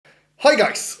Hi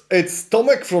guys, it's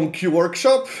Tomek from Q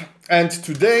Workshop, and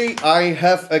today I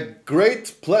have a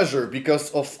great pleasure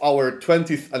because of our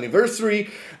 20th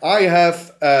anniversary. I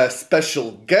have a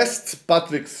special guest,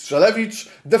 Patryk Strzelewicz,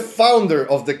 the founder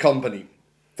of the company.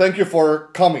 Thank you for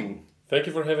coming. Thank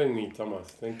you for having me, Thomas.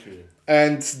 Thank you.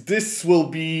 And this will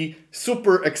be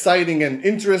super exciting and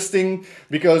interesting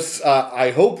because I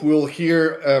hope we'll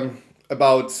hear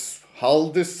about how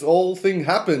this whole thing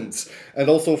happened. And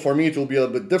also for me, it will be a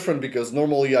bit different because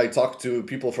normally I talk to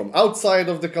people from outside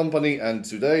of the company, and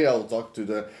today I'll talk to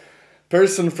the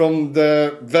person from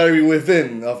the very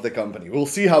within of the company. We'll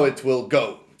see how it will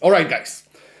go. All right, guys.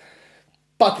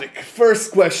 Patryk,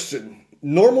 first question.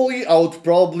 Normally, I would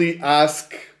probably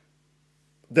ask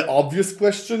the obvious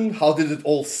question, how did it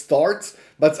all start?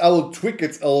 But I will tweak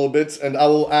it a little bit and I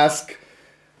will ask,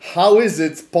 how is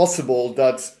it possible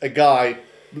that a guy,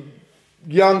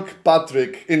 young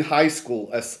Patryk in high school,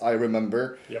 as I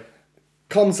remember, Yep.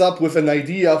 comes up with an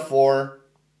idea for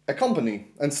a company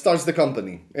and starts the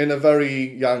company in a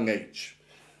very young age?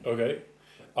 Okay.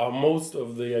 Most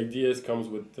of the ideas comes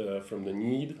with from the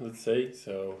need, let's say.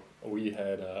 So we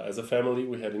had, as a family,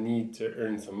 we had a need to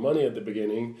earn some money at the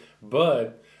beginning,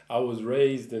 but I was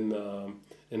raised in the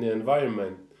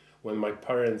environment when my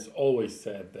parents always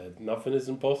said that nothing is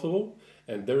impossible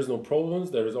and there's no problems,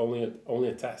 there is only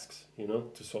a tasks,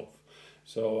 to solve.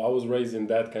 So I was raised in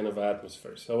that kind of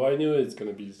atmosphere. So I knew it's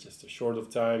gonna be just a short of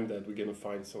time that we're gonna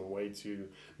find some way to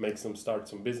start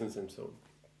some business and so.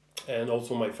 And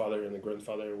also my father and the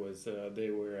grandfather they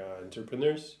were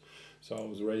entrepreneurs. So I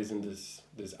was raised in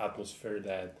this atmosphere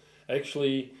that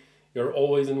actually you're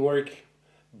always in work,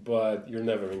 but you're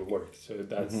never in work. So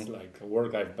that's like a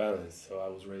work-life balance. So I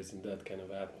was raised in that kind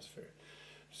of atmosphere.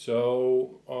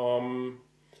 So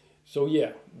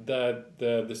yeah, that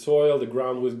the soil, the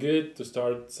ground was good to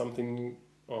start something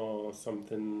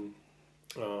new,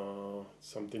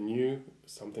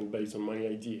 something based on my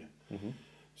idea.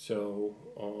 So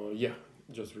yeah,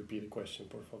 just repeat the question,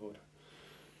 por favor.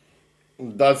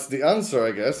 That's the answer,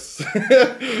 I guess.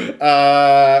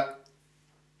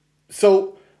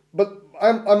 So, but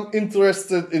I'm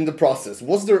interested in the process.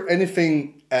 Was there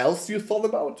anything else you thought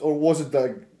about, or was it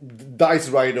like dice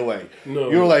right away?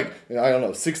 No. You're like, I don't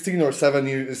know, 16 or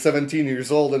 17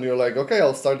 years old, and you're like, okay,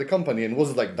 I'll start the company. And was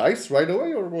it like dice right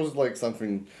away, or was it like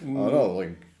something, I don't know,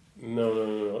 like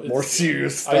No. more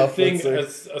serious I stuff? think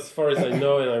let's say? as far as I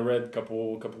know, and I read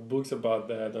couple books about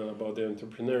that and about the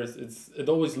entrepreneurs. It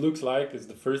always looks like it's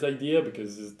the first idea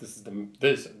because this is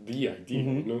the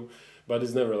idea, but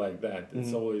it's never like that.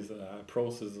 It's always a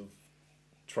process of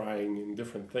trying in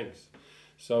different things.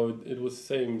 So it was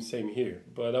same here.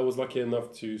 But I was lucky enough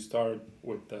to start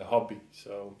with the hobby.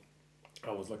 So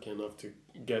I was lucky enough to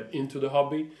get into the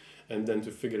hobby and then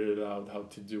to figure it out how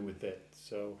to do with it.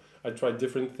 So I tried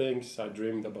different things. I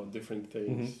dreamed about different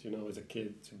things, as a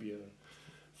kid, to be a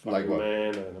Like what?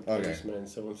 fireman and a policeman,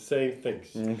 so on, same things.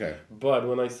 Okay. But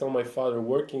when I saw my father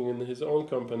working in his own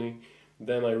company,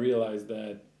 then I realized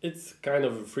that it's kind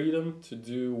of a freedom to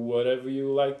do whatever you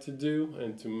like to do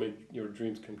and to make your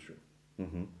dreams come true.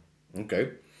 Okay.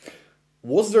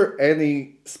 Was there any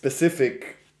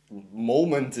specific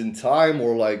moment in time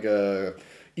or like a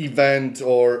event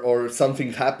or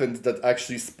something happened that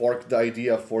actually sparked the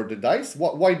idea for the dice?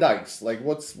 Why dice? Like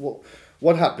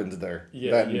what happened there?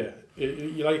 Yeah, then? yeah.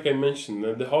 Like I mentioned,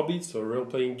 the hobby, so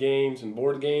role-playing games and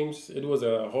board games, it was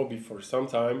a hobby for some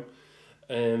time.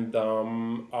 And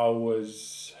I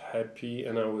was happy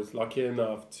and I was lucky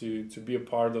enough to be a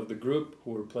part of the group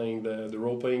who were playing the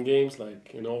role-playing games, like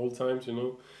in old times, in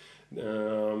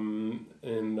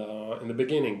the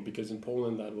beginning, because in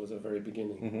Poland that was a very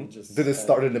beginning. Did it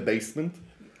start in the basement?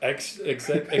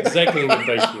 Exactly in the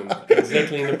basement.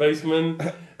 Exactly in the basement.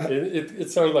 It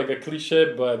sounds like a cliche,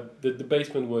 but the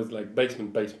basement was like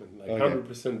basement, like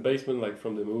 100% basement, like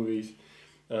from the movies.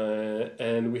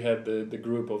 And we had the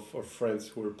group of friends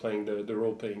who were playing the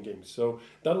role-playing games. So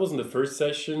that wasn't the first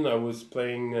session. I was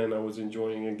playing and I was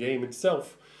enjoying a game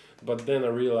itself. But then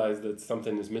I realized that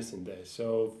something is missing there. So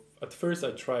at first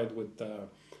I tried with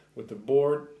the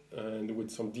board and with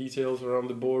some details around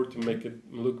the board to make it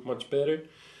look much better.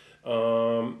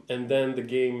 And then the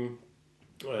game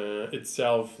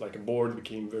itself, like a board,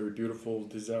 became very beautiful,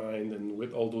 designed, and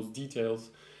with all those details.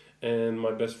 And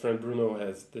my best friend Bruno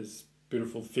has this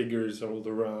beautiful figures all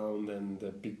around and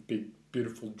the big,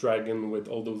 beautiful dragon with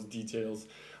all those details.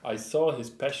 I saw his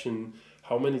passion,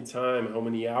 how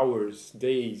many hours,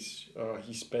 days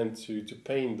he spent to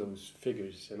paint those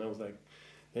figures. And I was like,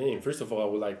 dang, first of all, I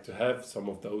would like to have some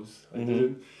of those. I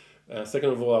didn't. Second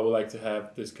of all, I would like to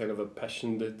have this kind of a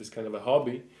passion, this kind of a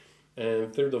hobby.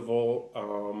 And third of all,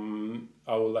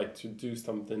 I would like to do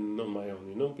something on my own,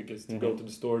 you know, because to go to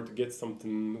the store to get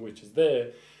something which is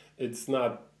there, it's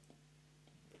not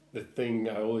the thing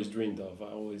I always dreamed of.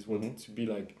 I always wanted to be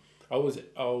like, I was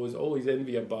always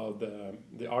envy about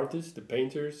the artists, the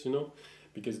painters, you know,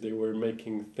 because they were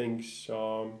making things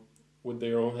with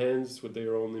their own hands, with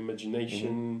their own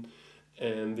imagination,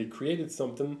 and they created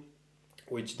something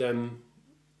which then,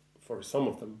 for some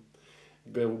of them,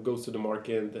 goes to the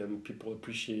market and people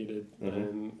appreciate it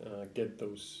and get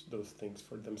those things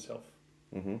for themselves.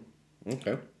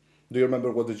 Okay. Do you remember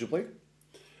what did you play?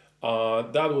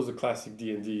 That was a classic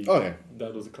D&D. Okay.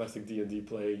 That was a classic D&D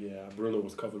play. Yeah, Bruno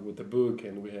was covered with the book,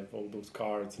 and we have all those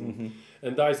cards and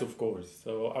dice, of course.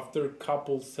 So after a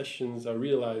couple sessions, I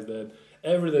realized that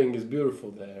everything is beautiful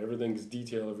there. Everything is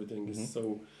detailed. Everything is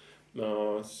so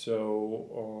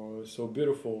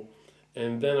beautiful.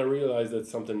 And then I realized that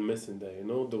something missing there. You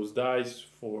know, those dice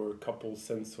for a couple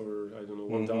cents or I don't know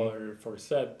 $1 for a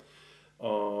set,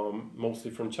 mostly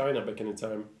from China back in the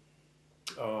time.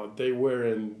 They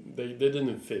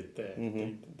didn't fit there.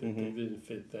 They didn't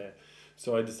fit there.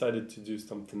 So I decided to do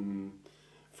something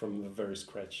from the very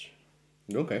scratch.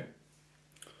 Okay.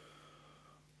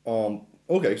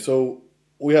 Okay, so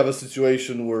we have a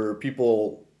situation where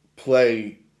people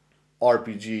play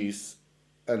RPGs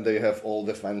and they have all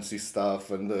the fancy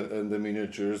stuff and the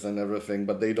miniatures and everything,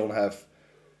 but they don't have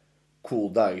cool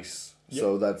dice. Yep.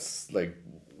 So that's like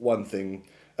one thing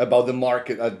about the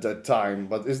market at that time.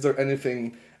 But is there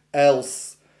anything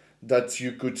else that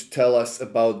you could tell us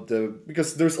about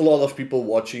because there's a lot of people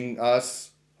watching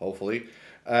us, hopefully,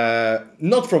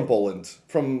 not from Poland,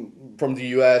 from the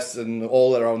US and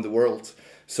all around the world.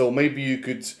 So maybe you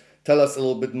could tell us a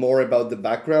little bit more about the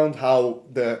background, how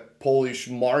the Polish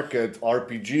market,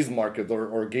 RPGs market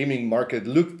or gaming market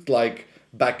looked like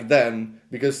back then,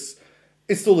 because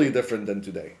it's totally different than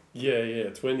today. Yeah.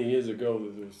 20 years ago,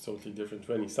 it was totally different.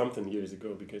 20-something years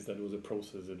ago, because that was a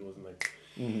process. It wasn't like...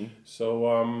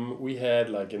 So we had,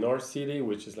 like, in our city,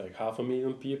 which is like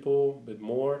 500,000 people, a bit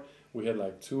more, we had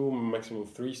like 2, maximum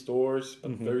 3 stores,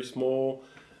 but very small,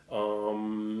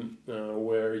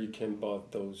 where you can buy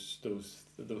those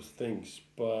things.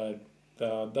 But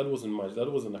that wasn't much.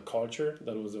 That wasn't a culture.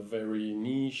 That was a very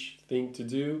niche thing to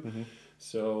do.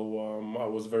 So I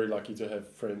was very lucky to have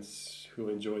friends who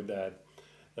enjoyed that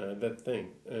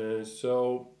thing.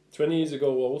 So 20 years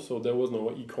ago also, there was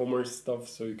no e-commerce stuff,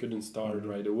 so you couldn't start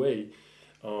right away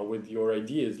with your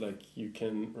ideas like you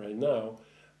can right now.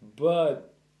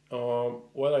 But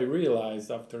what I realized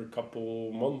after a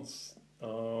couple months,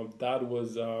 that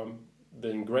was the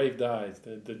engraved dies,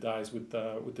 the dies with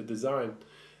the design.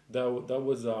 That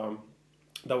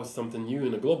was something new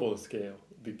in a global scale,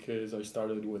 because I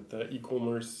started with the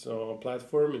e-commerce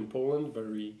platform in Poland,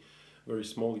 very very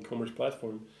small e-commerce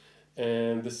platform,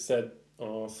 and this set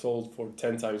sold for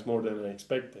 10 times more than I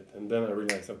expected. And then I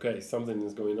realized, okay, something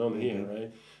is going on here,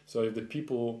 right? So if the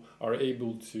people are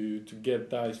able to get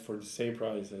dice for the same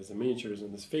price as the miniatures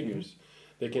and the figures,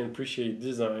 they can appreciate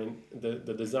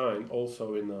the design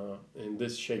also in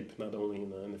this shape, not only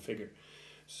in the figure.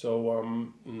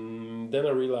 So then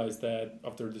I realized that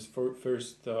after this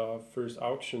first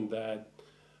auction that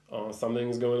something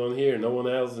is going on here. No one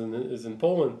else is in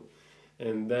Poland.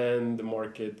 And then the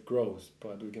market grows,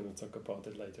 but we're going to talk about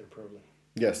it later, probably.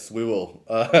 Yes, we will.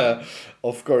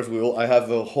 Of course, we will. I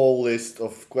have a whole list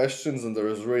of questions, and there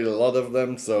is really a lot of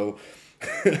them. So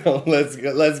let's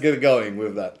get going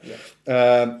with that.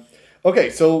 Yeah.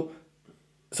 Okay, so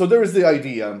there is the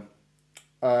idea,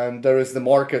 and there is the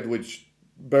market which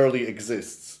barely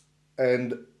exists.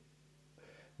 And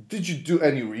did you do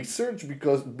any research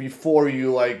before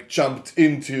you jumped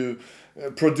into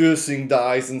producing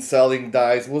dice and selling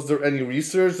dice? Was there any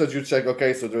research that you check?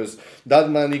 Okay, so there's that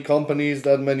many companies,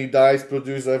 that many dice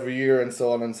produced every year, and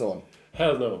so on and so on.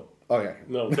 Hell no. Okay.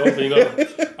 No, totally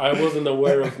not. I wasn't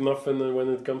aware of nothing when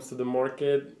it comes to the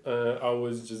market. I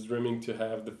was just dreaming to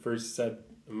have the first set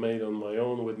made on my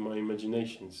own with my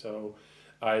imagination. So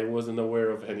I wasn't aware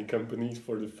of any companies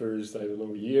for the first,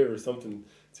 year or something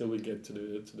till we get to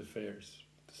the fairs.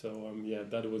 So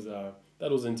that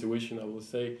was intuition, I would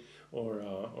say. Or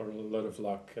a lot of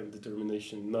luck and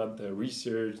determination, not the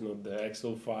research, not the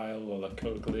Excel file or a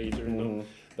calculator. No,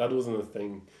 that wasn't a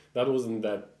thing. That wasn't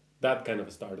that kind of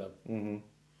a startup.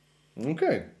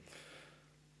 Okay.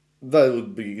 That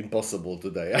would be impossible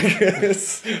today, I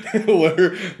guess,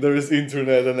 where there is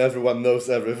internet and everyone knows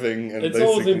everything. And it's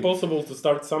always impossible to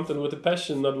start something with a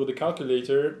passion, not with a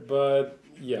calculator, but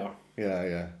yeah.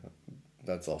 Yeah.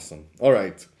 That's awesome. All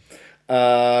right.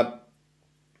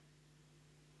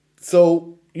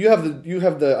 So you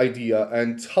have the idea,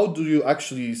 and how do you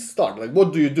actually start? Like,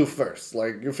 what do you do first?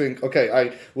 Like, you think, okay,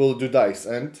 I will do dice,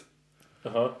 and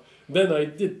Then I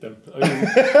did them. I mean,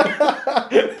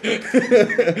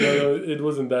 no, it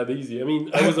wasn't that easy. I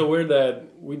mean, I was aware that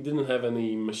we didn't have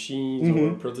any machines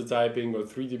or prototyping or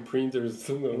 3D printers.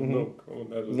 No, no, come on,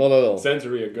 that was not at all. a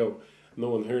century ago. No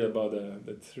one heard about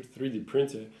the 3D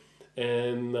printer.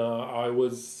 And I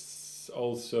was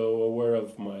also aware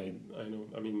of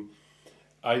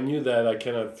I knew that I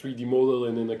cannot 3D model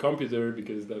in a computer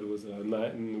because that was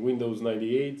Windows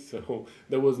 98, so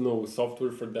there was no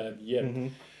software for that yet.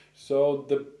 So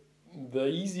the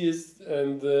easiest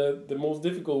and the most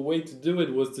difficult way to do it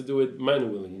was to do it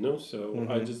manually, you know. So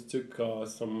I just took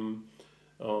some.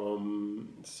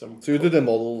 So you did a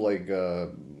model like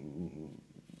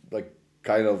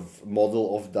kind of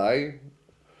model of die.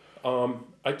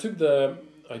 I took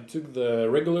the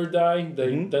regular die.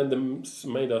 They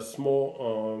made a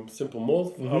small simple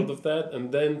mold out of that,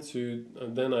 and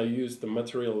then I used the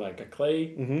material like a clay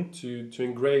to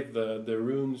engrave the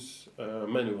runes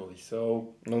manually.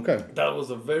 So that was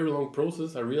a very long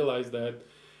process. I realized that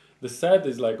the set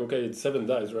is like, okay, it's 7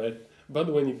 dies, right?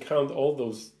 But when you count all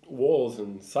those walls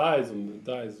and sides on the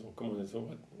dies, oh, come on, it's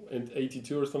what,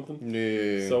 82 or something?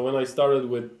 Yeah. So when I started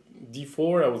with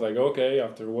D4, I was like, okay,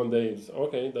 after one day, it's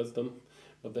okay, that's done.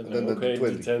 But then okay,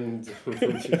 D10,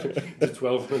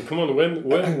 D12. Come on,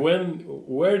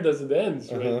 where does it end,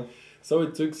 right? So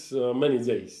it took many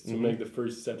days to make the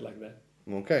first set like that.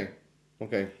 Okay.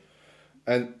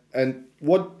 And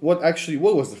what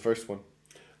was the first one?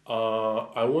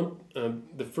 I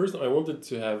wanted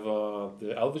to have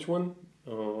the Elvish one,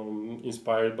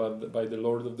 inspired by the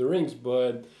Lord of the Rings,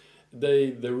 but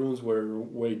the runes were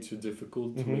way too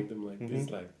difficult to make them like this,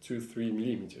 like 2-3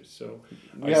 millimeters. So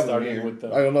I started with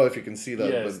I don't know if you can see that.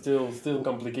 Yeah, but still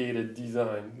complicated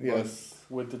design. Yes.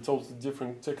 But with the totally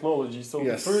different technology. So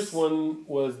the first one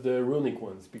was the runic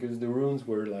ones, because the runes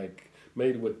were like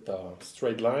made with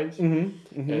straight lines, and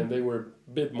they were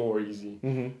a bit more easy.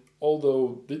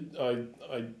 Although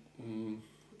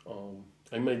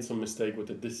I made some mistake with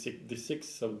the D6,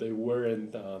 so they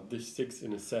weren't D6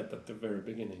 in a set at the very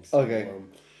beginning. So,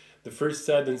 the first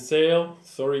set in sale,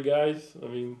 sorry guys, I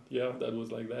mean, yeah, that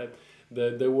was like that.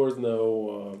 There was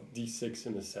no D6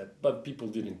 in the set, but people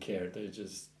didn't care. They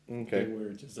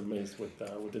were just amazed with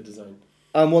the design.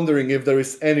 I'm wondering if there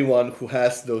is anyone who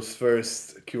has those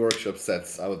first Q Workshop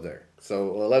sets out there.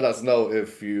 So let us know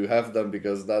if you have them,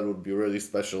 because that would be really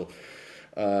special.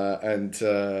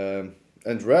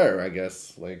 And rare, I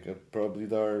guess. Like probably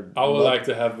they're. I would like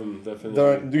to have them,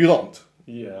 definitely. You don't.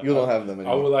 Yeah. You don't have them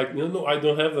anymore. I would like. No, I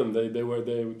don't have them. They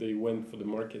went for the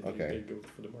market. Okay. They go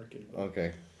for the market.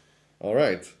 Okay. All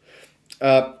right.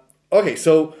 Okay.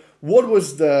 So, what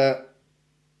was the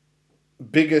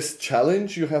biggest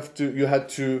challenge you had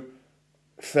to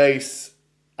face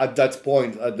at that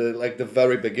point, at the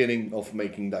very beginning of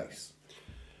making dice?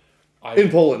 In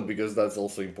Poland, because that's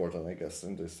also important, I guess,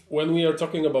 in this. When we are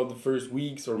talking about the first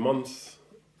weeks or months,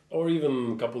 or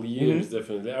even a couple of years,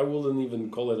 definitely, I wouldn't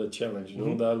even call it a challenge. You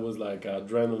know, that was like an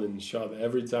adrenaline shot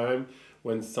every time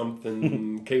when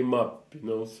something came up. You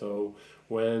know, so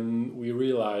when we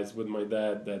realized with my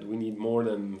dad that we need more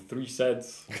than 3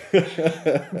 sets, then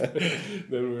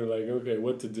we were like, okay,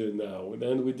 what to do now?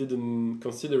 And we didn't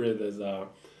consider it as a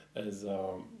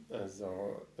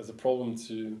problem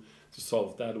to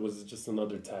solve. That was just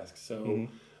another task. So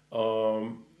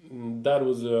that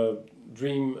was a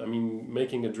dream. I mean,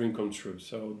 making a dream come true.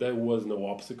 So there was no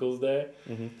obstacles there,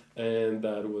 and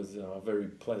that was very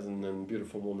pleasant and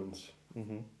beautiful moments.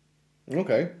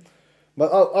 Okay, but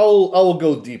I'll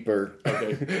go deeper.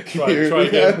 Okay, try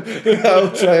again.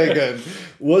 I'll try again.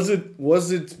 Was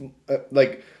it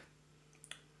like?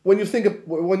 When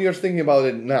you're thinking about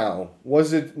it now,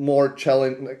 was it more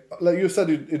challenging? Like you said,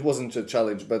 it wasn't a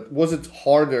challenge, but was it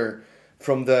harder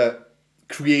from the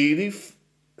creative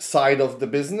side of the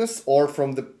business or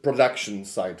from the production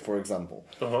side, for example?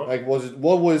 Like,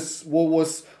 what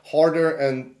was harder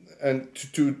and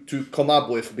to come up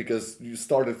with, because you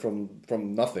started from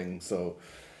nothing? So,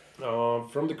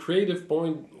 from the creative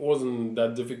point, wasn't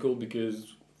that difficult,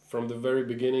 because from the very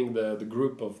beginning, the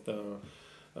group of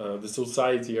the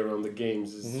society around the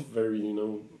games is very,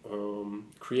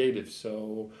 creative.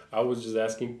 So I was just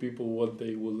asking people what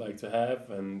they would like to have,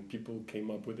 and people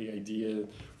came up with the idea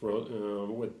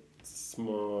with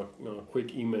small, quick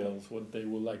emails what they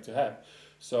would like to have.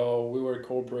 So we were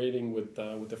cooperating with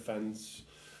the fans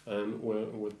and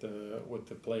with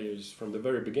the players from the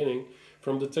very beginning.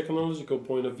 From the technological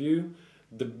point of view,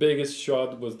 The biggest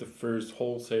shot was the first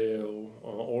wholesale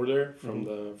order from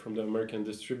the American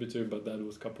distributor, but that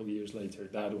was a couple of years later.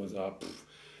 That was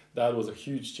a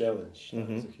huge challenge. That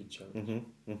was a huge challenge.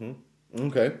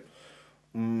 Okay.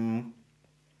 Mm,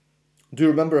 do you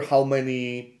remember how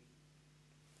many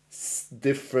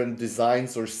different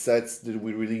designs or sets did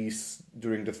we release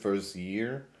during the first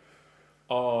year?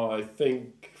 I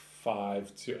think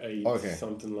 5 to 8, Okay.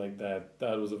 something like that.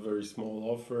 That was a very small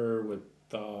offer with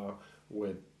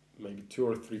maybe 2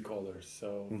 or 3 colors.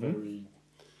 So very,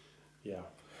 yeah.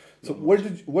 So not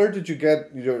much. where did you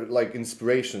get your like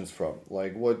inspirations from?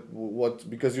 Like what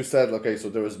because you said okay, so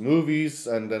there was movies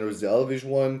and then there was the Elvish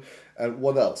one and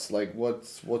what else? Like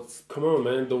what's Come on,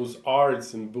 man! Those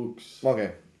arts and books,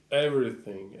 okay.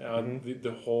 everything,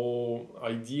 the whole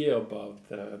idea about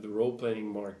the role playing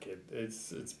market.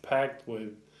 It's packed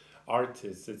with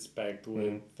artists. It's packed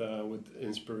with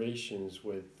inspirations,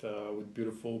 with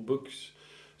beautiful books.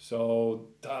 So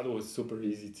that was super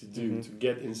easy to do, to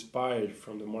get inspired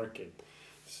from the market.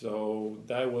 So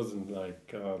that wasn't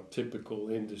like a typical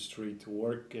industry to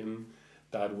work in.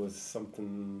 That was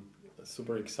something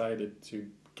super excited to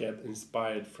get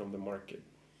inspired from the market.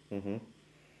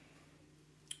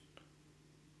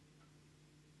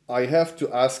 I have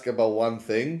to ask about one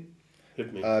thing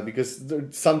Hit me. because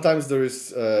sometimes there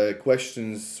is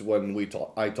questions when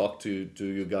I talk to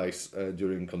you guys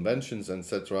during conventions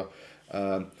etc.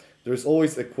 There's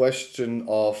always a question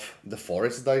of the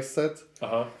forest dice set.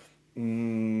 Uh-huh.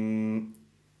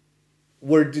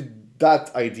 Where did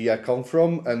that idea come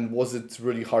from, and was it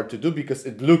really hard to do? Because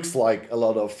it looks like a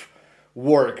lot of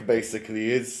work.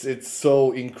 Basically, it's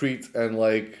so intricate and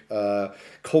like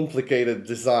complicated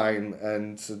design.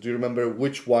 And do you remember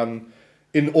which one,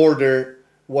 in order,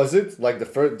 was it? Like the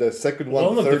first, the second one,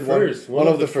 One the of the third one, first. one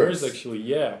of the first, first. actually,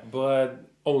 yeah. But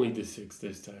only the six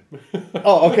this time.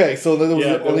 Oh, okay. So there was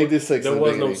Yeah, only this six. there in the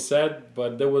was no beginning. set,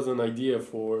 but there was an idea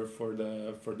for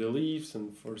the leaves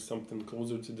and for something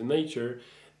closer to the nature,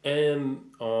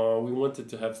 and we wanted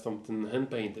to have something hand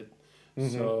painted.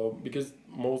 So because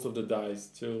most of the dice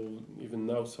still, even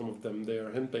now, some of them they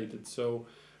are hand painted. So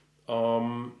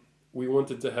we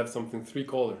wanted to have something 3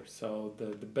 colors. So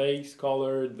the base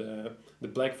color, the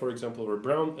black, for example, or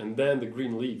brown, and then the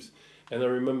green leaves. And I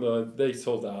remember they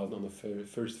sold out on the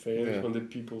first fairs. Yeah. When the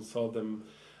people saw them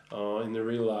in the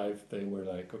real life, they were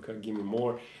like, okay, give me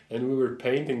more. And we were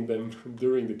painting them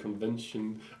during the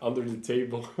convention under the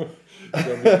table.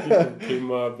 So the people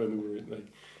came up and we were like,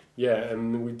 yeah,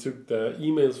 and we took the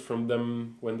emails from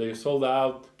them when they sold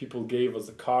out. People gave us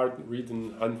a card,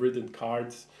 handwritten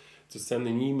cards to send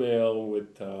an email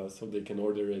with so they can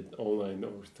order it online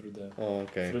or through the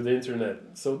internet.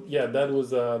 So yeah, that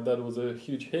was a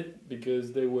huge hit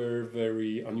because they were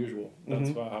very unusual.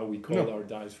 That's how we called our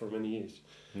dice for many years.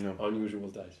 No. Unusual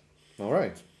dice. All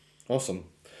right. Awesome.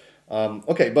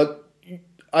 Okay, but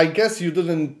I guess you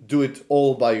didn't do it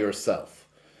all by yourself.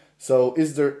 So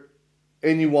is there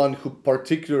anyone who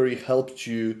particularly helped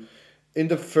you in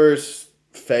the first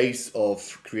phase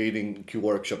of creating Q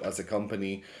Workshop as a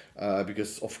company?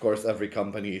 Because of course every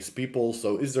company is people.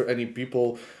 So is there any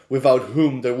people without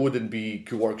whom there wouldn't be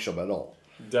Q Workshop at all?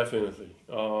 Definitely.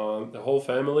 The whole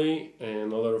family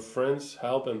and a lot of friends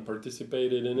helped and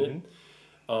participated in it.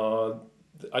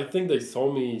 I think they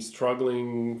saw me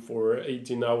struggling for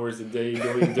 18 hours a day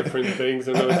doing different things,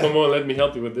 and they're like, "Come on, let me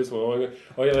help you with this one.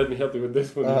 Oh yeah, let me help you with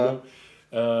this one." You know?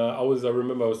 I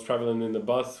remember I was traveling in the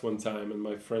bus one time, and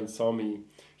my friend saw me.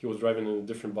 He was driving in a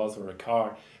different bus or a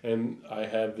car, and I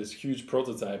had this huge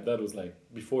prototype that was like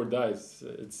before dice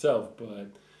itself, but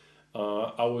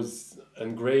I was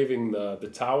engraving the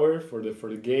tower for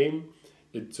the game.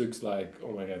 It took like,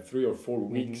 oh my god, 3 or 4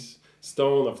 weeks,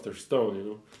 stone after stone, you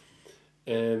know.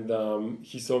 And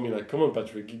he saw me like, come on,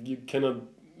 Patrick, you cannot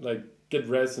like get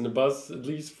rest in the bus at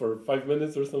least for 5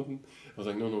 minutes or something. I was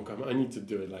like, no, come on, I need to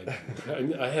do it. Like,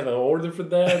 I have an order for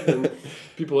that, and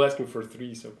people asking for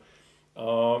 3.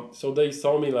 So they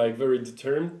saw me like very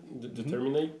determined.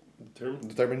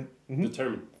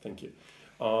 Thank you.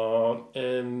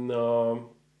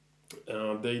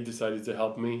 They decided to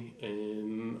help me,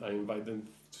 and I invited them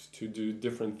to do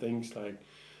different things. Like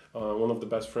one of the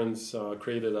best friends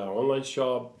created an online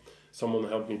shop. Someone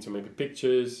helped me to make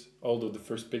pictures. Although the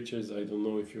first pictures, I don't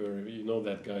know if you know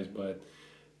that, guys, but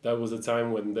that was a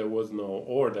time when there was no,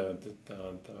 or the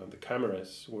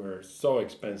cameras were so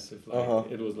expensive. Like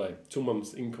it was like 2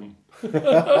 months' income.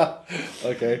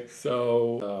 Okay.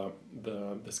 So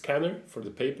the scanner for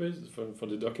the papers, for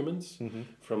the documents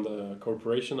from the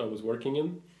corporation I was working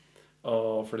in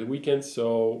for the weekend.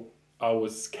 So I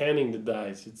was scanning the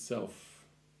dice itself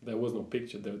there was no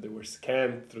picture. They were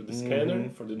scanned through the scanner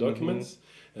for the documents,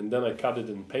 and then I cut it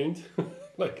in Paint,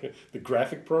 like the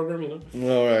graphic program, you know.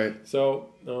 All right. So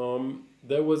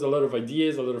there was a lot of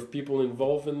ideas, a lot of people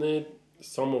involved in it.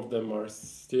 Some of them are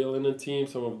still in a team.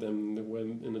 Some of them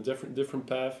went in a different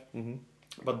path.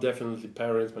 But definitely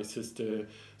parents, my sister,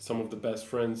 some of the best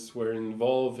friends were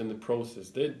involved in the process.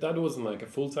 That wasn't like a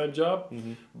full-time job,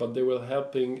 but they were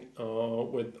helping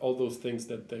with all those things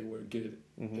that they were good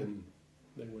in.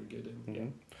 They were good in. Yeah.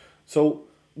 So,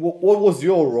 what was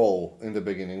your role in the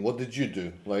beginning? What did you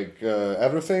do? Like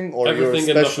everything, or Everything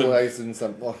you're and specialized in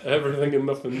some? Oh. Everything and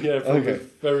nothing. Yeah, from Okay. the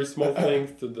very small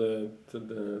things to the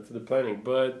planning.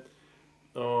 But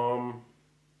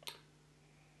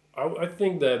I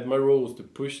think that my role was to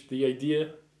push the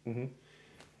idea,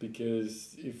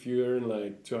 because if you earn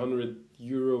like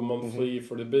 €200 monthly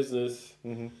for the business,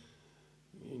 you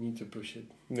need to push it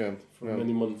for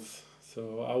many months.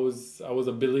 So I was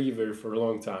a believer for a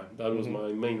long time. That was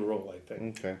my main role, I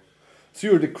think. Okay, so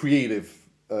you're the creative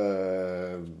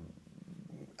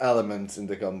element in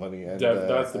the company, and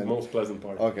That's the most pleasant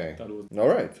part. Okay. That was All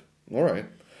right.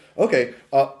 Okay.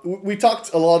 We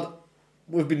talked a lot.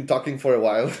 We've been talking for a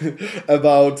while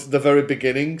about the very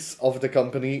beginnings of the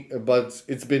company, but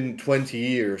it's been 20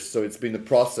 years, so it's been a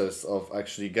process of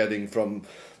actually getting from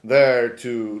there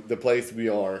to the place we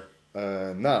are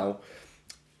now.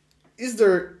 Is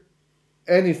there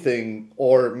anything,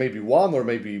 or maybe one or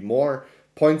maybe more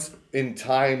points in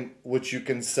time which you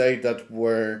can say that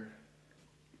were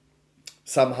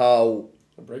somehow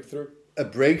a breakthrough. A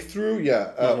breakthrough,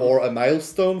 or a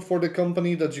milestone for the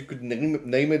company that you could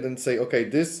name it and say, okay,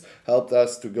 this helped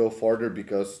us to go further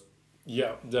because...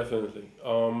 Yeah, definitely.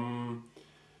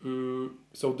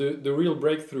 So the real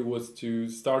breakthrough was to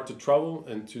start to travel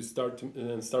and to start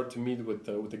to meet with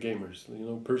the gamers. You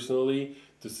know, personally,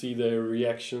 to see their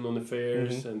reaction on the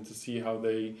fairs and to see how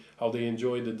they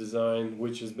enjoy the design,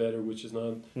 which is better, which is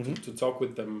not. To talk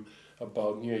with them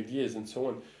about new ideas and so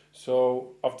on.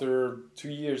 So after 2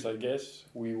 years, I guess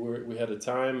we had the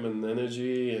time and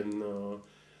energy and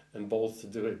balls to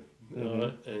do it,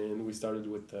 and we started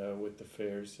with the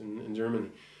fairs in Germany.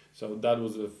 So that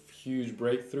was a huge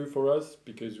breakthrough for us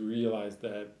because we realized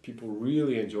that people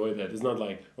really enjoy that. It's not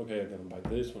like, okay, I'm gonna buy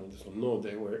this one or this one. No,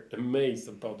 they were amazed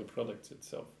about the product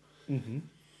itself.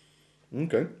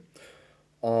 Okay.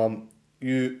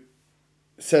 You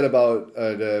said about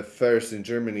the fairs in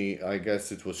Germany, I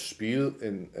guess it was Spiel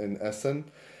in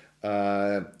Essen.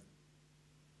 How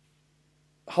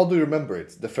do you remember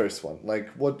it, the first one? Like,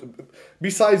 what,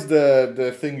 besides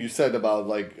the thing you said about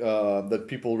like that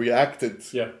people reacted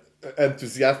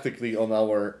enthusiastically on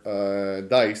our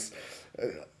dice,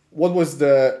 what was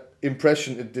the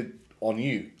impression it did on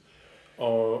you?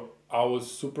 I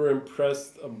was super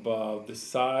impressed about the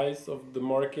size of the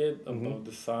market, about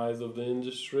the size of the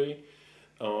industry.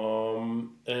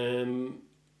 And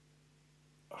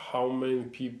how many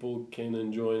people can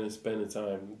enjoy and spend the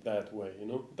time that way, you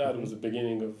know? That was the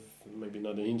beginning of maybe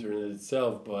not the internet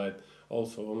itself, but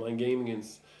also online gaming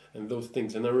and those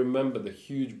things. And I remember the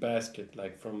huge basket,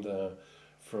 like from the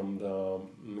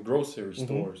grocery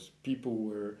stores. People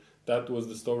were, that was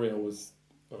the story I was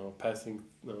passing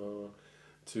to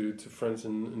friends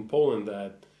in Poland,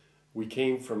 that we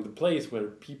came from the place where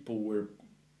people were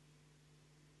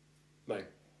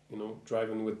like, you know,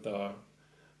 driving with the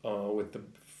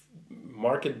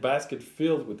market basket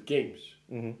filled with games.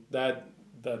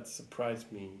 That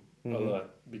surprised me a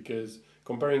lot, because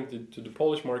comparing to the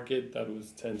Polish market, that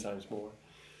was 10 times more,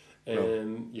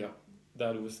 and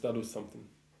that was something.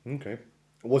 Okay,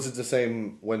 was it the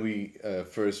same when we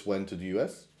first went to the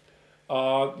US?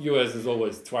 US is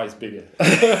always twice bigger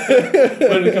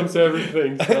when it comes to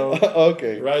everything. So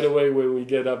right away when we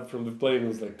get up from the plane, it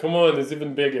was like, come on, it's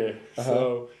even bigger.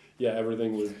 So yeah,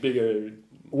 everything was bigger.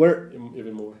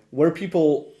 Even more. Were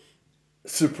people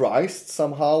surprised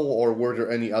somehow, or were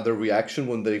there any other reaction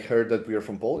when they heard that we are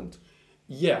from Poland?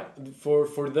 Yeah,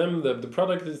 for them the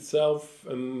product itself,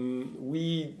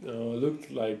 we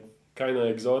looked like kind of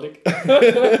exotic.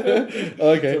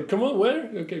 Okay. So come on, where?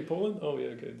 Okay, Poland. Oh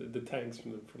yeah, okay. The tanks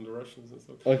from the Russians and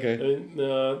stuff. Okay. And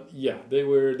they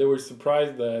were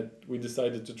surprised that we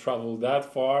decided to travel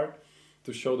that far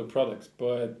to show the products.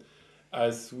 But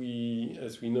as we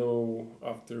know,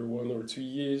 after 1 or 2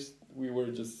 years, we were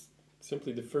just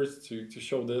simply the first to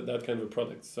show that kind of a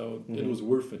product. So it was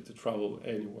worth it to travel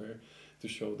anywhere to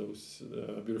show those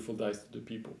beautiful dice to the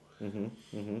people.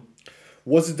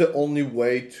 Was it the only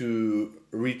way to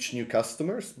reach new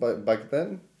customers back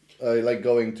then? Like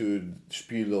going to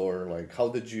Spiel, or like how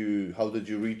did you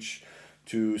reach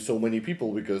to so many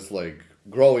people? Because like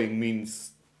growing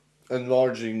means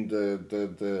enlarging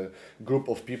the group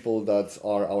of people that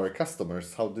are our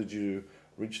customers? How did you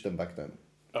reach them back then?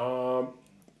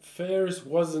 Fairs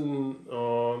wasn't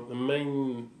the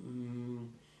main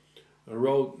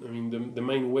road. I mean, the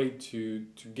main way to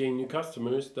gain new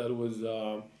customers. That was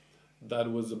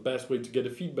the best way to get a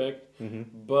feedback.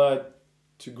 But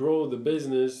to grow the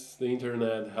business, the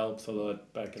internet helps a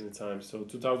lot back in the time. So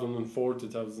 2004,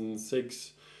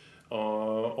 2006,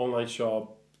 online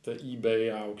shop, the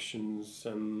eBay auctions,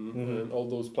 and all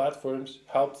those platforms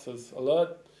helps us a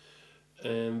lot.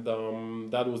 And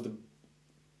that was the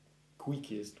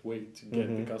quickest way to get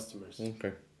the customers.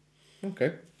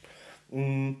 Okay.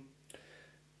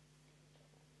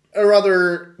 A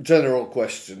rather general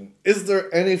question. Is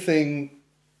there anything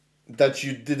that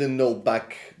you didn't know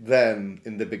back then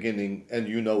in the beginning and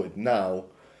you know it now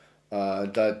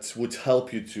that would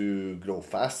help you to grow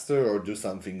faster or do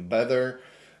something better?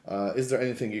 Is there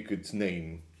anything you could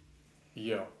name?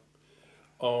 Yeah.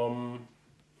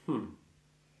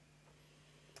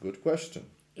 Good question.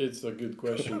 It's a good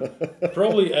question.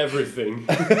 Probably everything.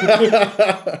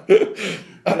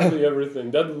 Probably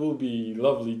everything. That will be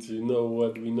lovely to know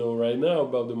what we know right now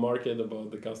about the market, about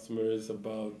the customers,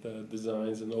 about the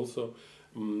designs, and also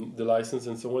the license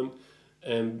and so on,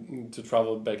 and to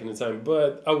travel back in the time.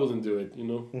 But I wouldn't do it, you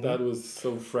know. That was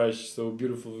so fresh, so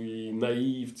beautifully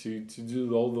naive to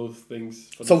do all those things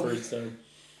for the first time.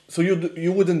 So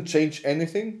you wouldn't change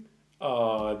anything?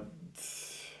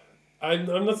 I'm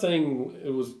not saying it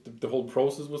was the whole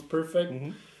process was perfect,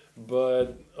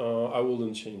 but I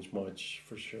wouldn't change much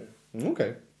for sure.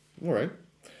 Okay, all right.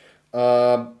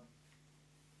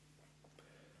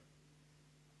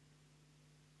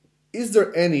 Is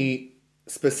there any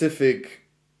specific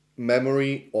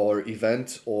memory or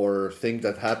event or thing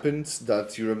that happened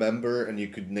that you remember and you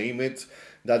could name it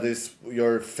that is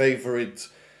your favorite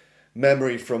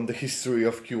memory from the history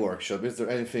of Q Workshop? Is there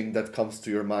anything that comes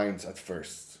to your mind at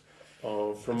first?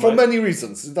 For many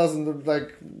reasons. It doesn't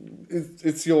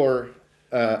it's your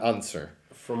answer.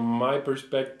 From my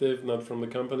perspective, not from the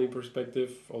company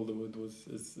perspective, although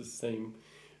it's the same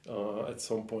at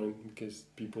some point because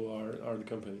people are the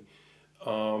company.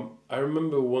 I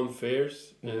remember one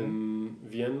fairs in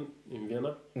Vienna,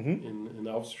 in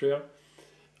Austria.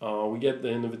 We get the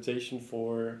invitation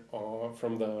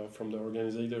from the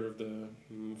organizer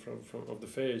of the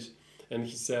fairs, and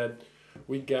he said,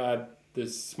 "We got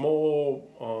this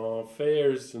small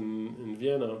fairs in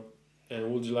Vienna,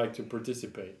 and would you like to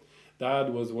participate?"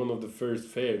 That was one of the first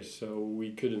fairs, so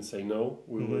we couldn't say no.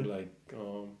 We were like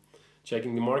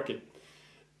checking the market,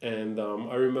 and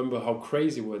I remember how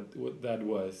crazy what that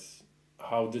was,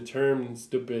 how determined,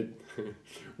 stupid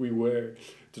we were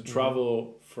to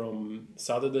travel from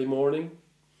Saturday morning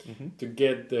to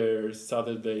get there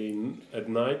Saturday at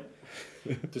night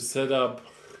to set up.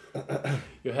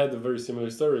 You had the very similar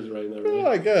stories right now, right? Yeah,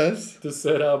 I guess. To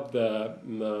set up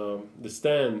the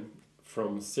stand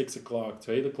from 6 o'clock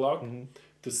to 8 o'clock,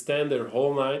 to stand there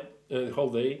whole night, whole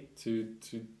day to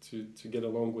get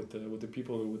along with the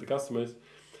people and with the customers,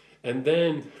 and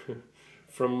then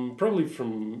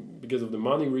because of the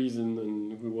money reason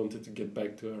and we wanted to get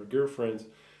back to our girlfriends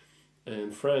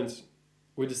and friends,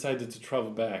 we decided to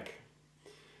travel back.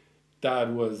 That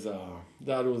was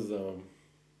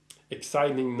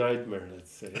exciting nightmare,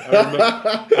 let's say.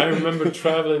 I remember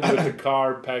traveling with the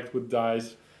car packed with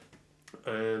dice,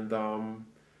 and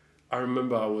I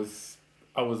remember I was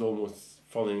almost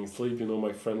falling asleep. You know,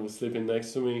 my friend was sleeping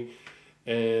next to me,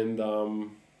 and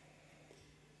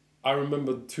I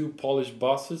remember 2 Polish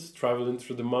buses traveling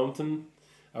through the mountain.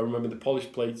 I remember the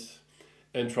Polish plates,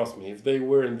 and trust me, if they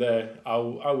weren't there, I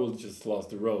would just lost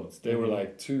the roads. They were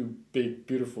like 2 big,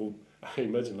 beautiful. I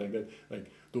imagine like that,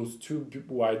 like those 2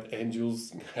 white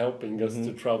angels helping us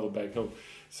to travel back home.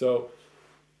 So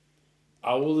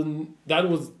I wouldn't. That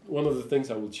was one of the things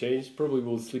I would change. Probably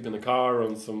will sleep in a car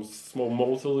on some small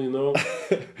motel, you know.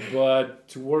 But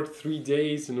to work 3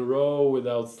 days in a row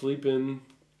without sleeping,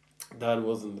 that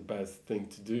wasn't the best thing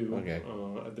to do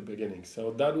at the beginning.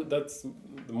 So that's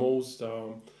the most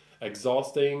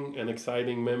exhausting and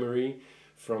exciting memory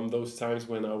from those times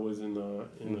when I was in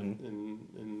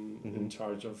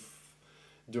charge of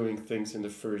doing things in the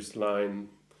first line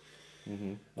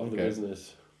of the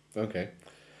business. Okay.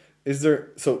 Is there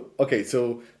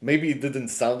so maybe it didn't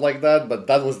sound like that, but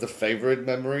that was the favorite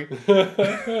memory.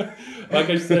 Like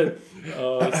I said,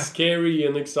 scary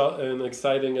and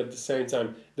exciting at the same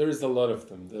time. There is a lot of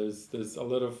them. There's a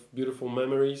lot of beautiful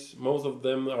memories. Most of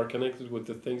them are connected with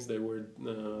the things they were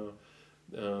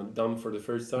done for the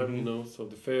first time. You know, so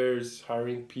the fairs,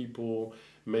 hiring people,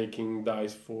 making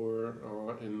dice for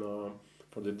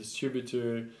the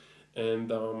distributor,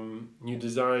 and new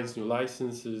designs, new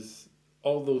licenses.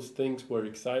 All those things were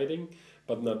exciting,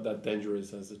 but not that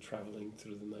dangerous as the traveling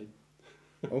through the night.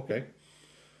 Okay.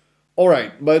 All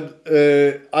right, but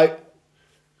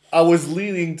I was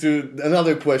leading to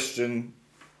another question.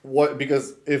 What,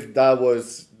 because if that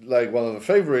was like one of the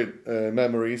favorite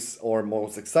memories or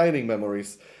most exciting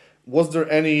memories, was there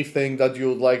anything that you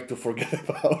would like to forget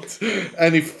about?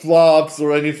 Any flops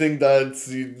or anything that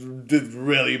you did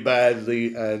really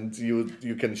badly and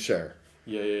you can share?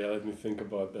 Yeah. Let me think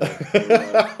about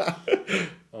that.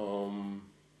 um,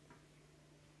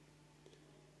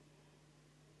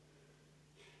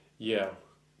 yeah.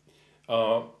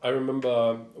 I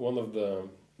remember one of the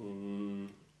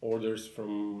orders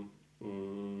from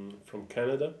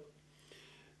Canada.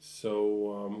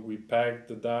 So we packed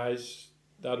the dice.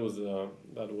 That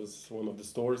was one of the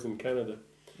stores in Canada,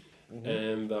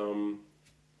 and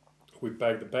we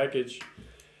packed the package.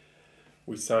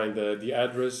 We signed the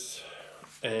address,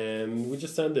 and we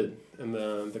just sent it. And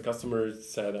the customer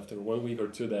said after 1 week or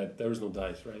two that there was no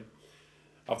dice. Right.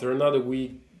 After another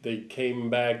week, they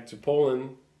came back to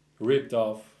Poland, ripped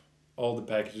off. All the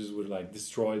packages were like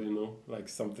destroyed, like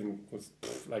something was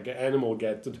like an animal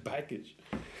get to the package.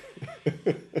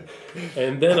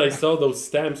 And then I saw those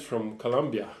stamps from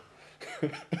Colombia.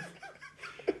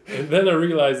 And then I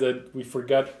realized that we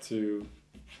forgot to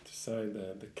sign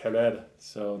the Canada.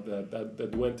 So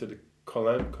that went to the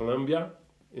Colombia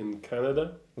in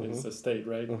Canada. It's a state,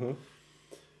 right?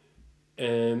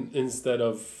 And instead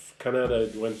of Canada,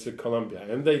 it went to Colombia,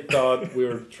 and they thought we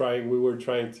were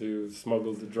trying to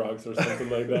smuggle the drugs or something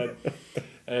like that,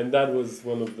 and that was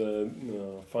one of the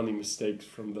funny mistakes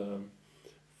from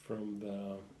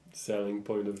the selling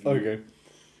point of view. Okay.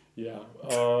 Yeah,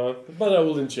 but I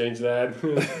wouldn't change that.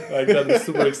 Like, I was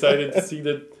super excited to see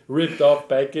that ripped off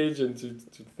package and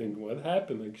to think what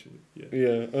happened actually. Yeah.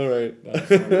 Yeah. All right. That's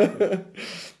funny.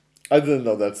 I didn't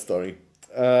know that story.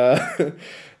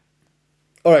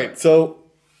 All right. So,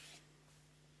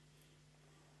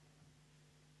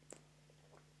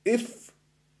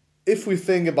 if we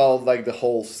think about like the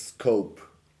whole scope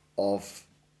of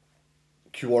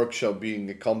Q Workshop being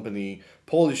a company,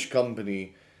 Polish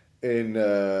company, in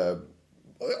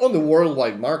on the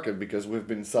worldwide market, because we've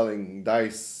been selling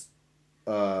dice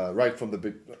right from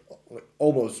the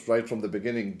almost right from the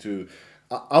beginning to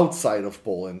outside of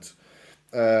Poland.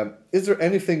 Is there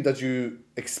anything that you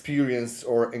experienced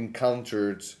or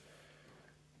encountered,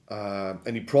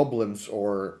 any problems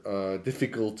or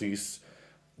difficulties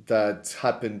that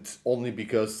happened only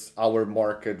because our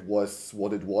market was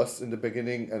what it was in the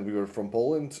beginning and we were from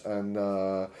Poland,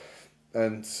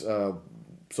 and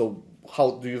so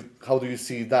how do you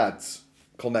see that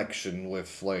connection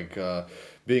with like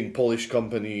being Polish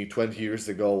company 20 years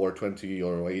ago or 20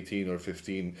 or 18 or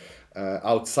 15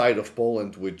 outside of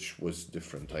Poland, which was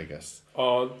different, I guess?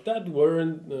 That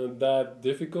weren't that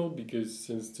difficult because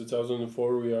since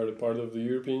 2004 we are a part of the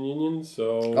European Union.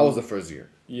 So That was the first year.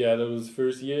 yeah, that was the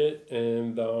first year,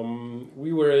 and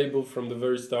we were able from the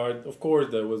very start. Of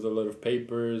course, there was a lot of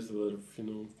papers, a lot of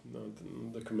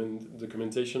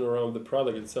documentation around the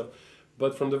product itself.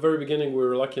 But from the very beginning, we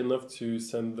were lucky enough to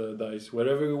send the dice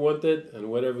wherever we wanted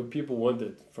and wherever people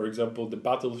wanted. For example, the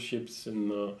battleships in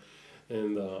the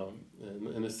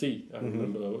sea. I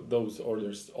remember those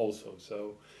orders also.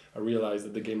 So I realized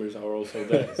that the gamers are also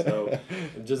there. So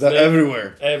just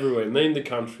Everywhere. everywhere. Name the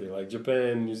country, like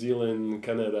Japan, New Zealand,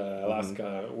 Canada,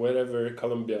 Alaska, wherever,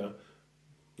 Colombia.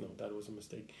 No, that was a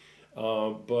mistake.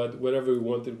 But wherever we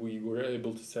wanted, we were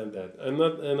able to send that. And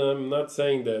I'm not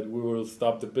saying that we will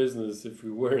stop the business if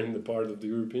we were in the part of the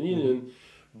European Union,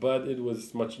 but it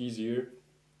was much easier.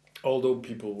 Although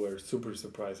people were super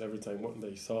surprised every time when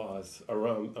they saw us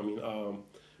around. I mean,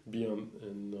 beyond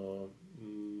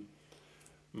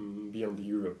beyond the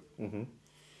Europe.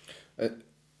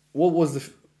 What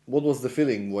was the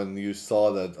feeling when you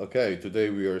saw that, okay, today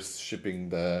we are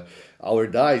shipping our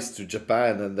dice to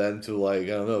Japan and then to, like,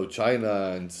 I don't know,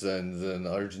 China and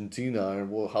Argentina,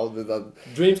 and how did that...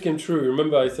 Dreams came true.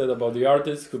 Remember I said about the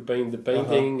artist who paint the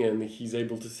painting and he's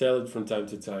able to sell it from time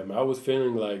to time. I was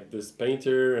feeling like this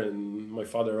painter, and my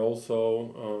father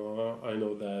also. I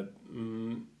know that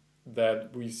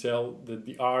that we sell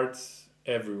the arts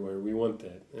everywhere. We want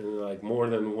that, and like more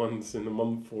than once in a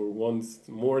month, or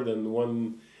more than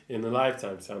one in a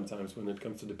lifetime sometimes when it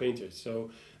comes to the painters. So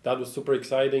that was super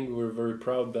exciting. We were very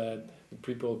proud that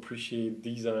people appreciate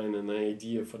design and the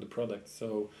idea for the product.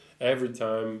 So every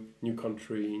time, new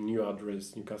country, new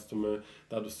address, new customer,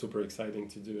 that was super exciting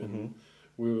to do. And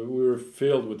we were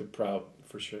filled with the proud,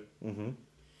 for sure.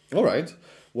 All right.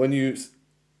 When you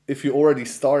if you already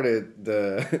started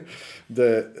the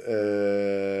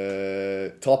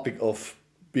topic of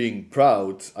being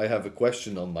proud, I have a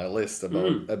question on my list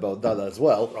about that as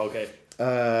well. Okay.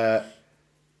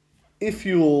 If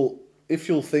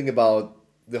you'll think about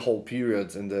the whole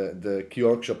period and the Key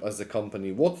Workshop as a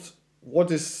company,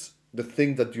 what is the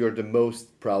thing that you're the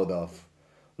most proud of,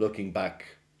 looking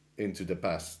back into the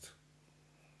past?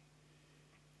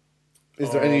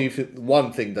 Is there any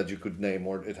one thing that you could name,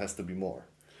 or it has to be more?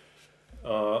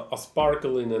 A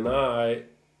sparkle in an eye,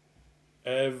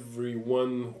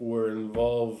 everyone who were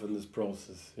involved in this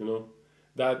process,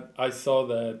 that I saw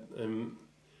that, and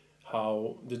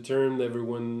how determined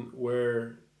everyone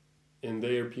were in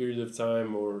their period of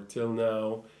time or till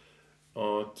now,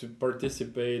 to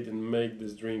participate and make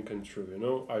this dream come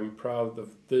true. I'm proud of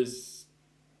this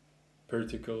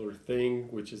particular thing,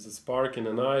 which is a spark in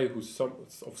an eye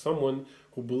of someone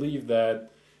who believed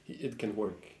that it can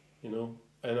work.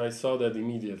 And I saw that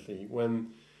immediately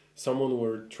when someone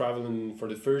were traveling for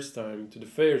the first time to the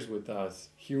fairs with us.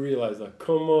 He realized that,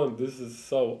 come on, this is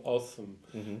so awesome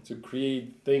to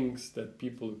create things that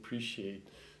people appreciate.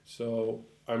 So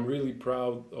I'm really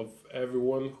proud of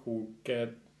everyone who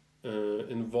get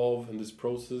involved in this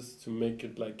process to make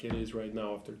it like it is right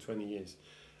now after 20 years.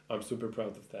 I'm super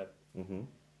proud of that.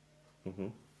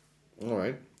 All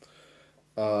right.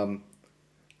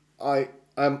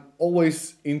 I'm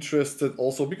always interested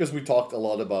also because we talked a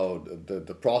lot about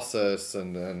the process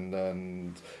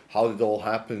and how it all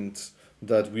happened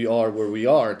that we are where we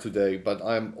are today. But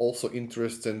I'm also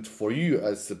interested for you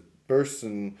as a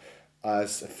person,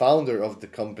 as a founder of the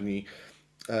company,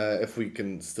 if we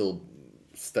can still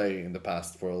stay in the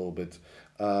past for a little bit,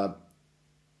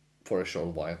 for a short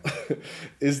while.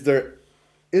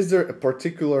 Is there a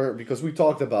particular, because we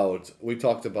talked about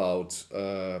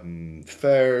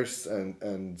fairs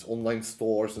and online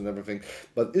stores and everything,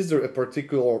 but is there a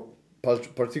particular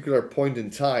point in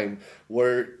time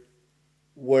where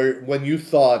when you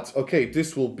thought, okay,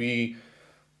 this will be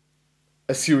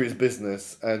a serious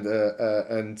business and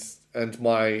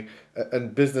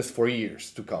business for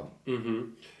years to come?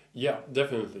 Yeah,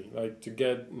 definitely. Like to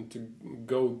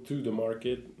go to the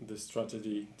market, the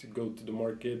strategy to go to the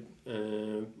market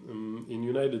in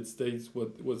United States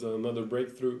was another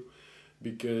breakthrough,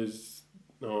 because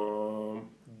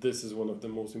this is one of the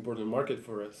most important market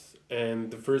for us.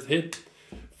 And the first hit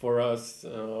for us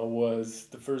was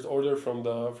the first order from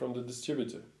the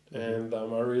distributor. And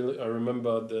I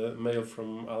remember the mail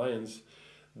from Alliance.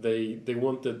 They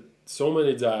wanted so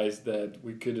many dies that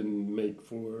we couldn't make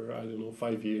for, I don't know,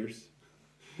 5 years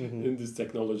in this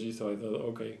technology. So I thought,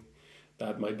 okay,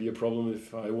 that might be a problem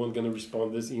if I won't gonna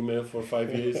respond this email for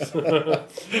 5 years.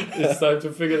 It's time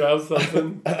to figure out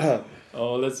something.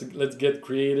 Let's get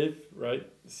creative, right?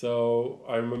 So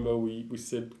I remember we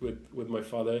sit with my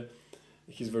father.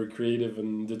 He's very creative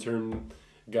and determined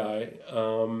guy.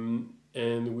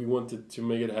 And we wanted to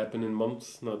make it happen in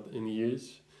months, not in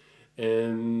years.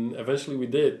 And eventually we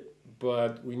did.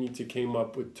 But we need to came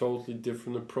up with totally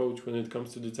different approach when it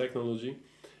comes to the technology,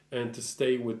 and to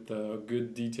stay with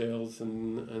good details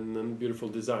and beautiful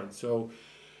design. So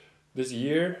this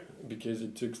year, because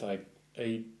it took like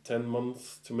 8-10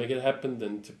 months to make it happen,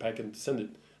 then to pack and to send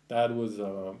it, that was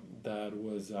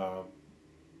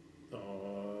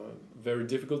very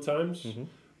difficult times.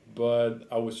 But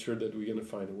I was sure that we're gonna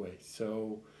find a way.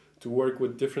 So to work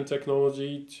with different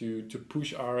technology, to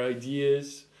push our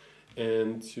ideas,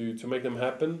 and to make them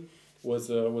happen was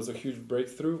a huge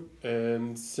breakthrough.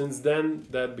 And since then,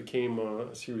 that became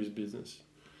a serious business,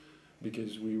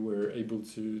 because we were able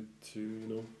to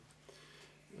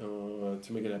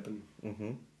make it happen.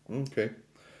 Okay.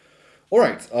 All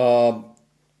right.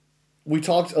 We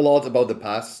talked a lot about the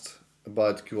past,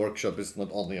 but Q Workshop is not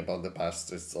only about the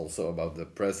past; it's also about the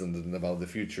present and about the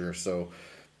future. So,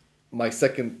 next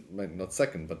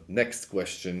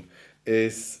question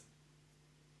is: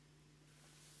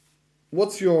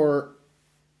 what's your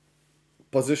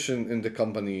position in the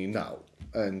company now,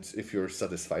 and if you're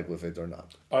satisfied with it or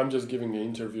not? I'm just giving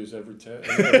interviews every 10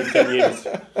 years.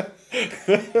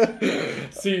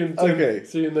 See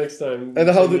you next time. And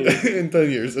in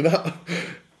 10 years? And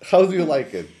how do you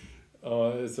like it?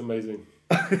 It's amazing.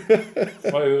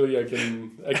 Finally, I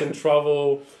can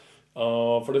travel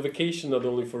for the vacation, not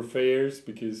only for fairs,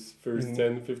 because first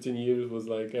 10-15 years was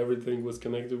like everything was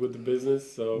connected with the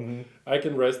business. So I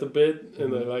can rest a bit,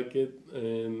 and I like it.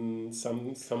 And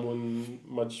someone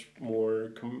much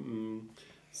more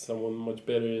someone much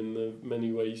better in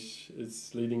many ways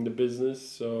is leading the business.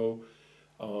 So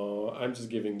I'm just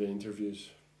giving the interviews.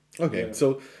 Okay, yeah.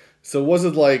 So was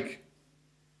it like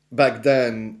back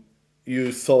then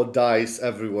you saw dice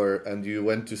everywhere, and you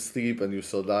went to sleep and you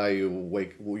saw die. You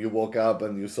woke up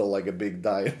and you saw like a big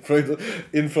die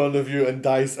in front of you, and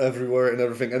dice everywhere and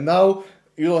everything. And now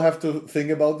you don't have to think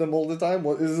about them all the time.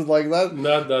 What is it like that?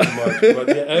 Not that much, but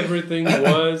yeah, everything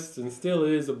was and still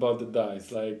is about the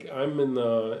dice. Like I'm in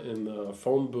a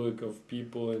phone book of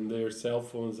people in their cell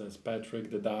phones as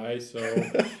Patryk the Die. So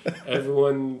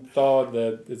everyone thought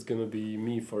that it's gonna be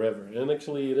me forever, and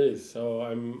actually it is. So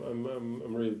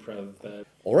I'm really proud of that.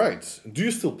 All right. Do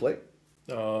you still play?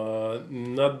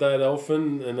 Not that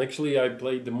often, and actually I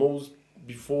played the most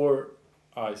before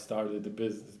I started the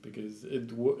business because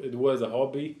it was a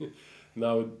hobby.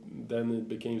 Now then it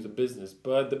became a business,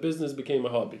 but the business became a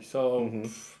hobby. So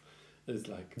it's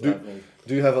like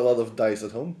Do you have a lot of dice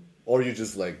at home, or you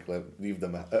just like leave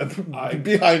them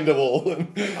behind the wall,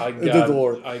 the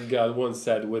door? I got one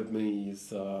set with me.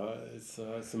 It's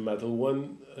a metal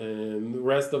one, and the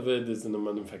rest of it is in a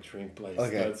manufacturing place.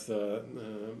 Okay. That's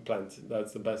plant.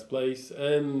 That's the best place,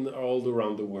 and all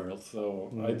around the world.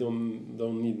 So I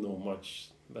don't need no much.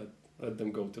 Let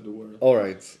them go to the world. All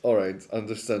right,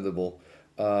 understandable.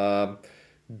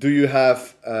 Do you have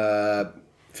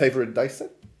favorite dice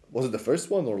set? Was it the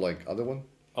first one or like other one?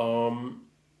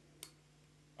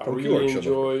 I From really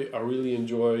Keyword I really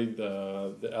enjoy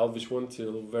the Elvish one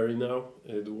till very now.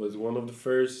 It was one of the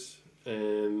first,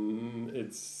 and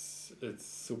it's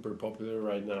super popular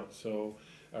right now. So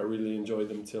I really enjoy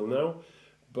them till now.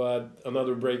 But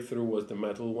another breakthrough was the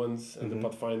metal ones and the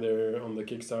Pathfinder on the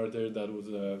Kickstarter. That was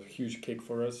a huge kick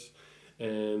for us,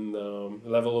 and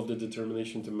level of the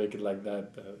determination to make it like that.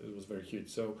 It was very huge.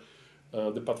 So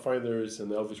the Pathfinders and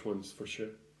the Elvish ones for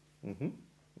sure.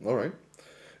 All right.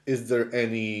 Is there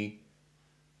any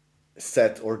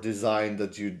set or design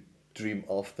that you dream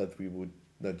of that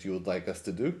you would like us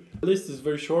to do? The list is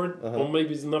very short, or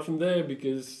maybe it's nothing there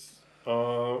because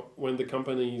when the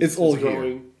company It's all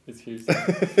growing, here. it's here.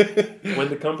 When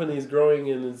the company is growing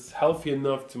and it's healthy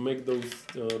enough to make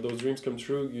those dreams come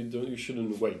true, you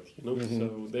shouldn't wait.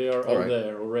 So they are all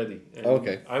there already. And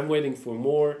Okay. I'm waiting for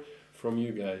more from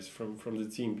you guys, from the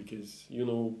team, because you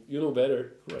know better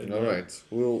right now. All right,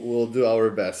 we'll do our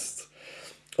best.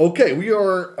 Okay,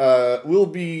 we'll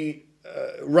be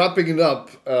wrapping it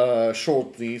up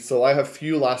shortly. So I have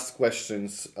few last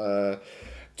questions to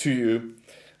you,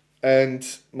 and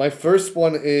my first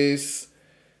one is: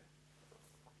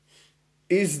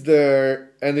 is there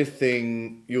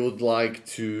anything you would like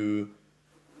to,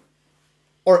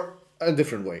 or a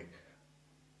different way?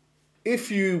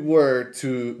 If you were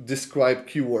to describe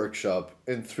Q Workshop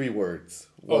in 3 words,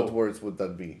 what words would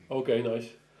that be? Okay, nice.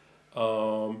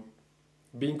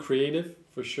 Being creative,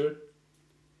 for sure.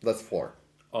 That's 4.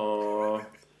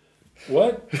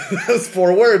 What? That's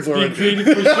 4 words already. Being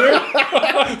creative, for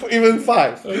sure. Even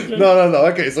 5. Okay. No.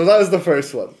 Okay, so that is the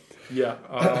first one. Yeah,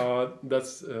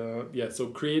 that's So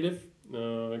creative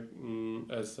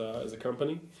as a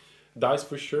company, dice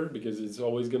for sure, because it's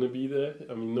always gonna be there.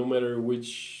 I mean, no matter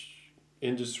which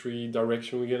industry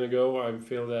direction we're gonna go, I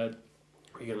feel that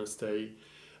we're gonna stay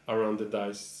around the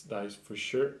dice for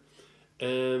sure,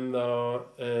 and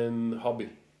hobby.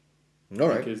 All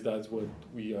right. Because that's what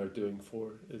we are doing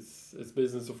for. It's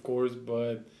business, of course,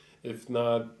 but if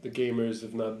not the gamers,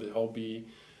 if not the hobby,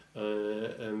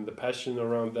 and the passion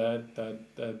around that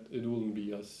it wouldn't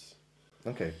be us.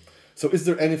 Okay. So is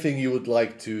there anything you would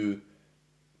like to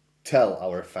tell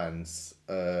our fans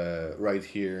right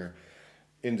here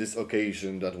in this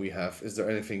occasion that we have? Is there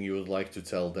anything you would like to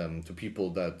tell them, to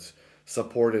people that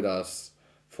supported us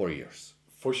for years?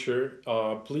 For sure.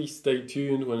 Please stay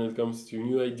tuned when it comes to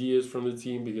new ideas from the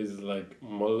team, because like a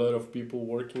lot of people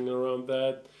working around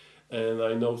that. And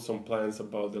I know some plans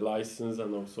about the license,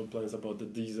 and also plans about the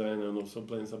design, and also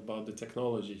plans about the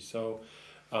technology. So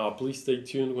please stay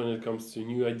tuned when it comes to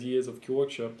new ideas of Q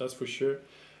Workshop, that's for sure.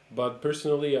 But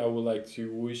personally, I would like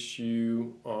to wish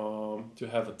you to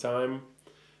have a time,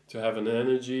 to have an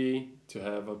energy, to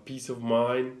have a peace of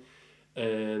mind,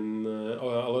 and a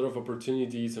lot of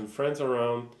opportunities and friends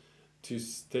around to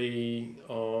stay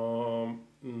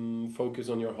focused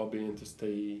on your hobby, and to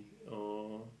stay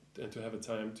and to have a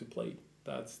time to play.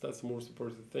 That's the most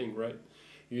important thing, right?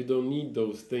 You don't need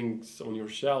those things on your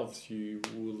shelves. You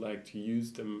would like to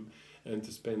use them and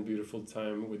to spend beautiful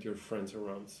time with your friends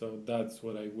around. So that's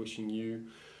what I'm wishing you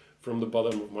from the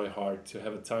bottom of my heart, to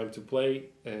have a time to play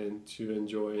and to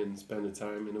enjoy and spend the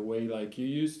time in a way like you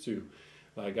used to,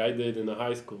 like I did in the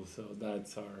high school. So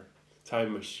that's our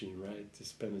time machine, right? To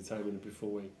spend the time in a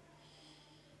beautiful way.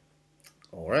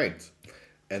 All right.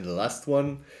 And the last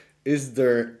one, is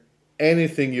there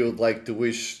anything you would like to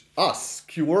wish us,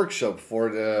 Q Workshop, for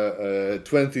the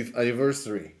 20th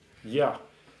anniversary? Yeah.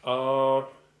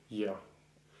 Yeah.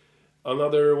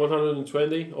 Another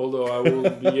 120, although I will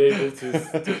be able to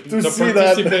see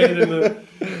participate that.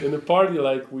 in a party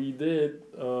like we did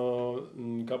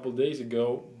a couple days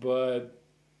ago, but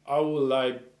I would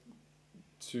like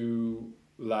to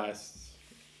last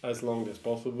as long as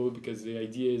possible because the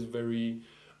idea is very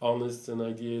honest and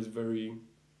idea is very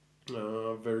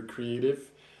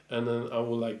creative, and then I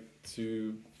would like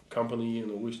to company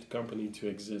and I wish the company to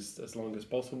exist as long as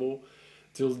possible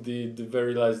till the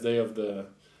very last day of the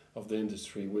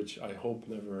industry, which I hope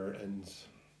never ends.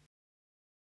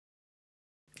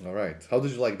 All right. How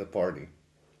did you like the party?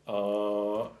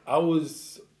 I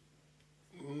was.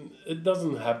 It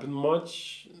doesn't happen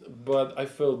much, but I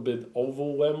felt a bit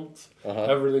overwhelmed. Uh-huh.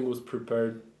 Everything was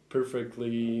prepared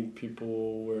perfectly.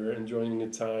 People were enjoying the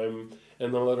time,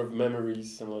 and a lot of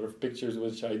memories and a lot of pictures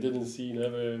which I didn't see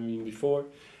never before.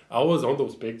 I was on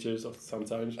those pictures of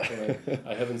sometimes, but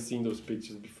I haven't seen those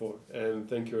pictures before. And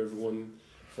thank you everyone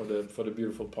for the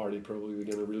beautiful party. Probably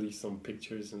we're gonna release some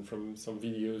pictures and from some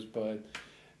videos, but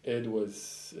it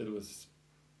was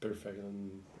perfect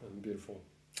and beautiful.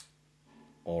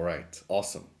 All right.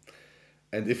 Awesome.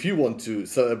 And if you want to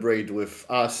celebrate with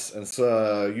us and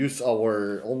use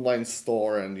our online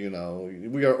store, and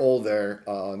we are all there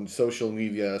on social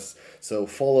medias, so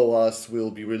follow us.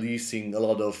 We'll be releasing a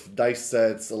lot of dice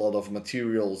sets, a lot of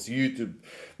materials, YouTube,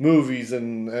 movies,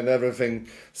 and everything.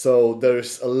 So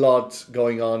there's a lot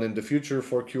going on in the future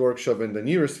for Q Workshop in the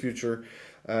nearest future.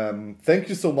 Thank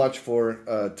you so much for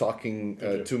talking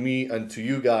to me and to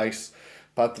you guys.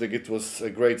 Patryk, it was a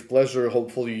great pleasure.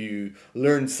 Hopefully you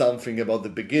learned something about the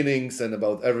beginnings and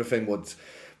about everything what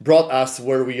brought us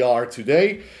where we are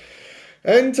today.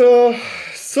 And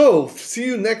so, see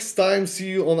you next time. See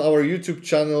you on our YouTube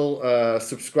channel.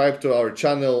 Subscribe to our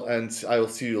channel, and I will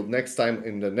see you next time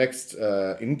in the next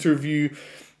interview.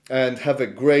 And have a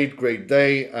great, great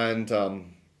day. And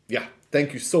yeah,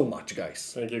 thank you so much,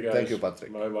 guys. Thank you, guys. Thank you,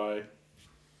 Patryk. Bye bye.